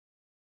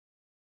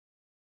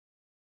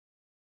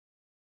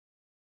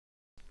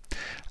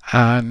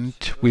And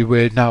we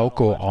will now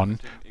go on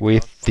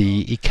with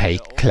the EK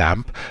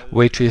clamp,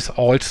 which is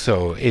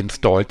also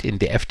installed in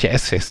the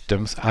FTS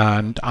systems,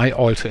 and I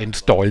also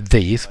installed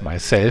these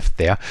myself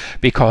there,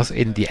 because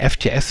in the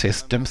FTS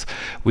systems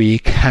we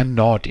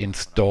cannot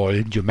install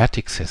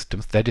pneumatic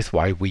systems. That is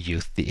why we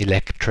use the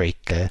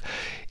electrical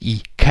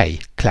EK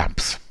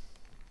clamps.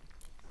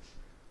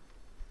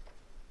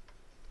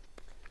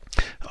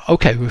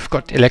 Okay, we've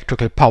got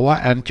electrical power,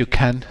 and you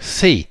can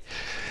see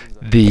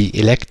the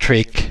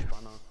electric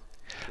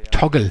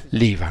toggle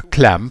lever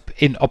clamp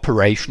in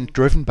operation,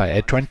 driven by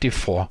a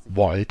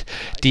 24-volt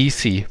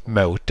DC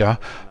motor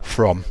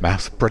from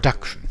mass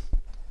production.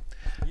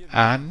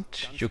 And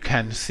you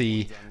can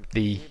see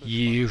the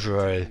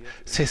usual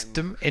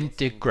system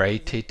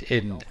integrated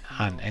in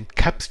an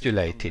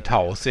encapsulated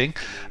housing,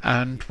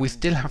 and we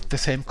still have the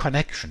same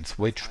connections,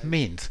 which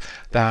means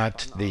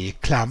that the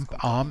clamp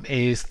arm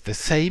is the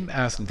same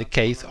as in the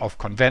case of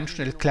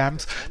conventional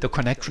clamps. The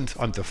connections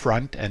on the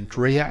front and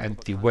rear and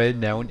the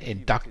well-known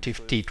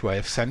inductive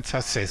T12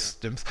 sensor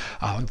systems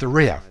are on the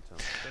rear.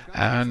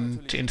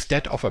 And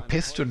instead of a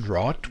piston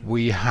rod,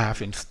 we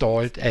have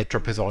installed a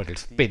trapezoidal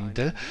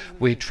spindle,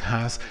 which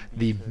has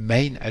the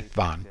main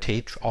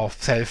advantage of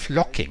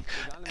self-locking.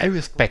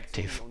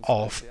 Irrespective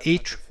of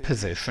each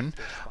position,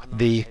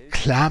 the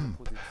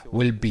clamp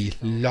will be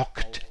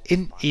locked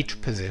in each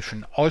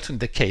position, also in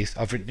the case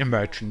of an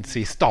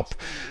emergency stop.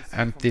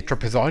 And the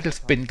trapezoidal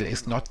spindle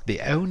is not the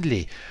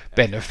only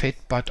benefit,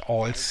 but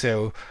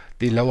also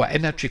the lower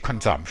energy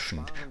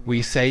consumption.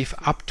 We save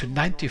up to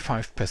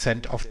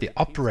 95% of the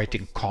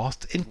operating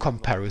costs in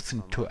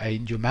comparison to a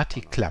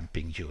pneumatic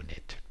clamping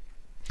unit.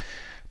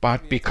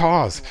 But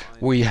because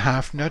we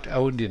have not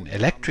only an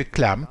electric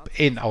clamp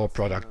in our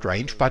product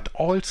range, but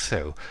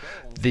also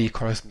the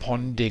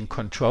corresponding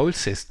control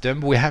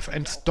system, we have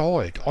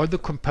installed all the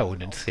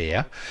components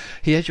here.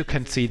 Here you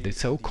can see the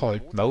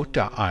so-called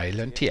motor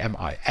island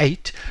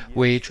TMI8,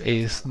 which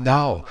is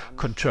now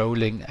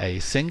controlling a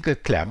single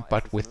clamp,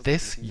 but with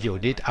this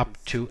unit up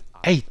to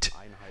 8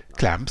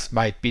 clamps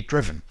might be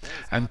driven.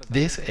 And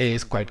this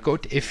is quite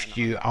good if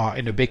you are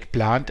in a big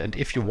plant and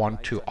if you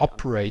want to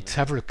operate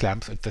several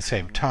clamps at the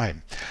same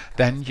time.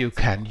 Then you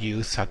can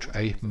use such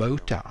a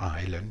motor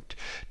island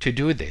to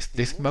do this.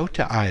 This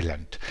motor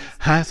island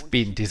has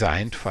been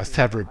designed for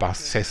several bus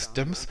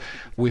systems.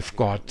 We've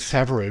got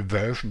several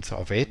versions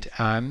of it,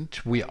 and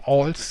we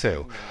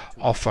also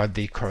offer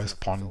the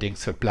corresponding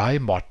supply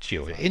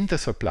module. In the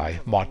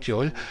supply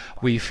module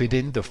we feed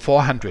in the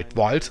 400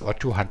 volts or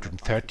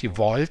 230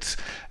 volts,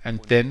 and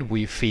then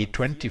we feed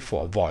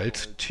 24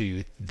 volts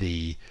to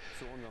the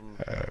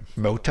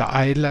motor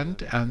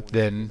island and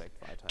then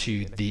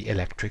to the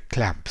electric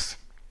clamps.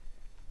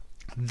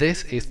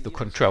 This is the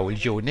control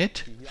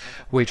unit,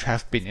 which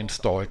has been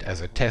installed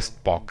as a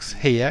test box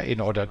here in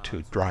order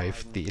to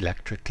drive the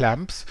electric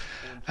clamps.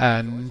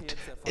 And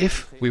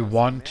if we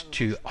want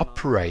to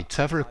operate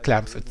several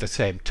clamps at the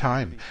same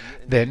time,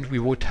 then we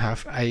would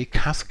have a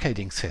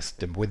cascading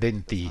system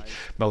within the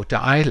motor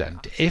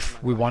island.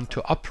 If we want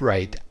to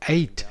operate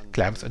 8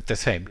 clamps at the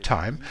same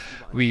time,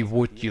 we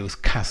would use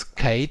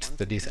cascades,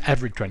 that is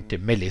every 20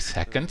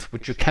 milliseconds,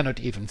 which you cannot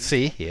even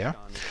see here.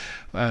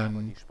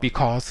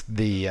 Because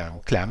the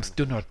clamps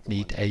do not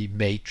need a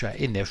major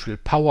initial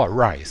power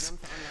rise.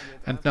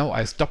 And now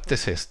I stop the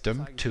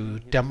system to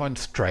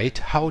demonstrate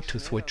how to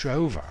switch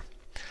over.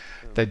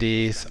 That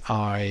is,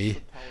 I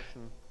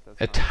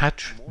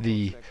attach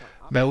the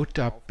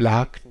motor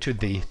plug to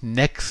the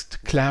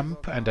next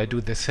clamp, and I do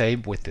the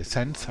same with the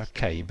sensor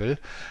cable,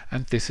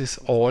 and this is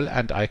all,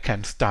 and I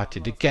can start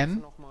it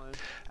again,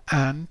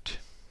 and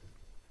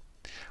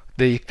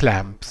the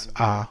clamps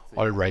are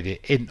already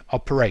in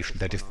operation.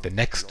 That is, the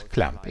next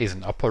clamp is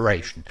in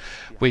operation,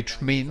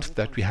 which means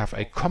that we have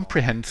a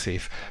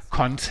comprehensive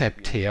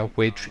concept here,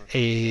 which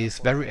is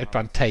very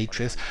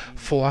advantageous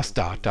for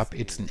startup.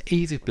 It's an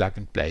easy plug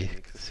and play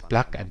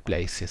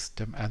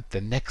system, and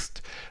the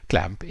next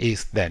clamp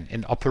is then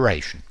in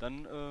operation.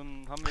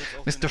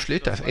 Mr.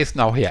 Schlitter is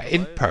now here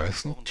in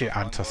person to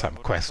answer some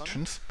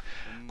questions.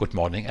 Good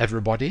morning,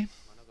 everybody.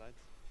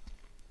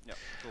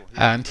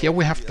 And here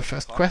we have the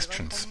first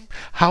questions.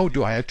 How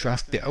do I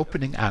adjust the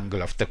opening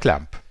angle of the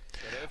clamp?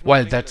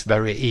 Well, that's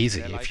very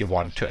easy if you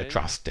want to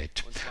adjust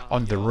it.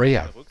 On the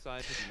rear,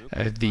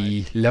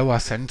 the lower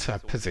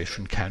sensor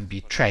position can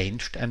be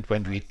changed, and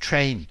when we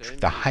change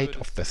the height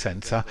of the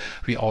sensor,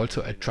 we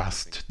also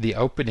adjust the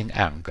opening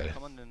angle.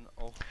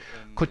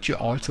 Could you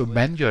also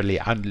manually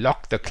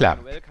unlock the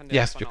clamp?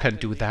 Yes, you can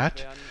do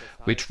that,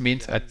 which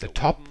means at the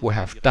top we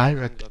have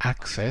direct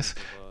access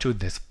to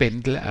the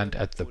spindle, and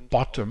at the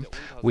bottom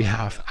we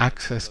have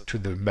access to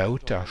the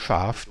motor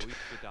shaft.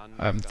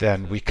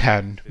 Then we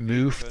can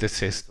move the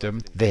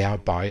system,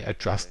 thereby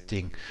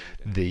adjusting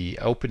the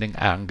opening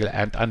angle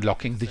and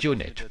unlocking the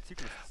unit.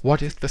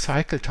 What is the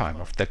cycle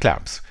time of the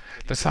clamps?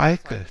 The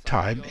cycle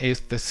time is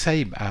the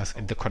same as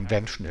in the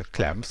conventional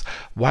clamps: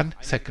 1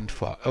 second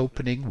for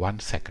opening, 1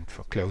 second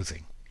for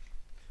closing.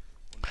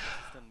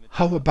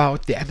 How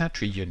about the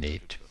energy you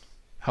need?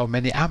 How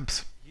many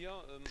amps?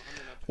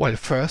 Well,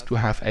 first we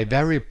have a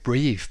very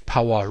brief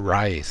power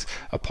rise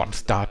upon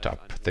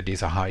startup, that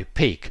is a high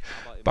peak,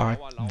 but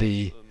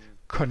the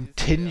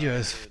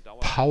continuous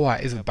power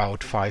is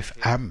about 5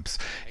 amps.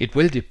 It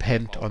will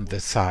depend on the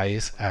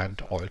size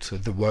and also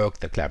the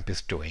work the clamp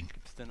is doing.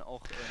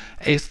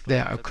 Is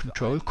there a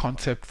control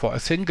concept for a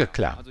single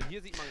clamp?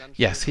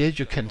 Yes, here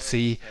you can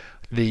see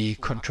the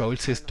control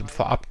system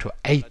for up to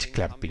 8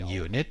 clamping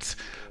units,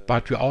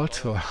 but we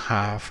also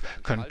have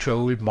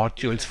control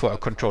modules for a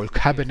control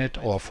cabinet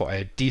or for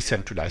a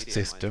decentralized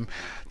system,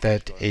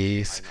 that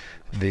is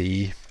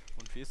the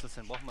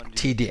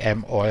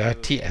TDM or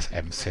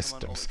TSM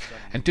systems.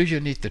 And do you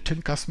need the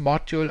TÜNKERS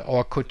module,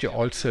 or could you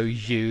also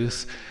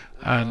use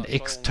an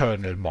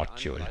external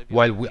module?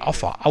 Well, we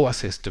offer our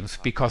systems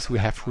because we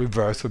have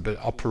reversible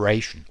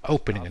operation,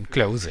 opening and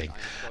closing,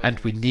 and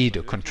we need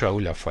a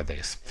controller for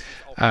this.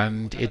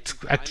 And it's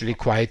actually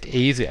quite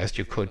easy, as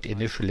you could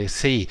initially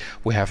see.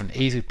 We have an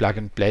easy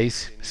plug-and-play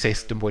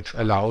system which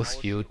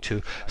allows you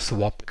to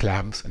swap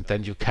clamps, and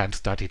then you can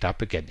start it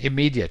up again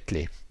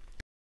immediately.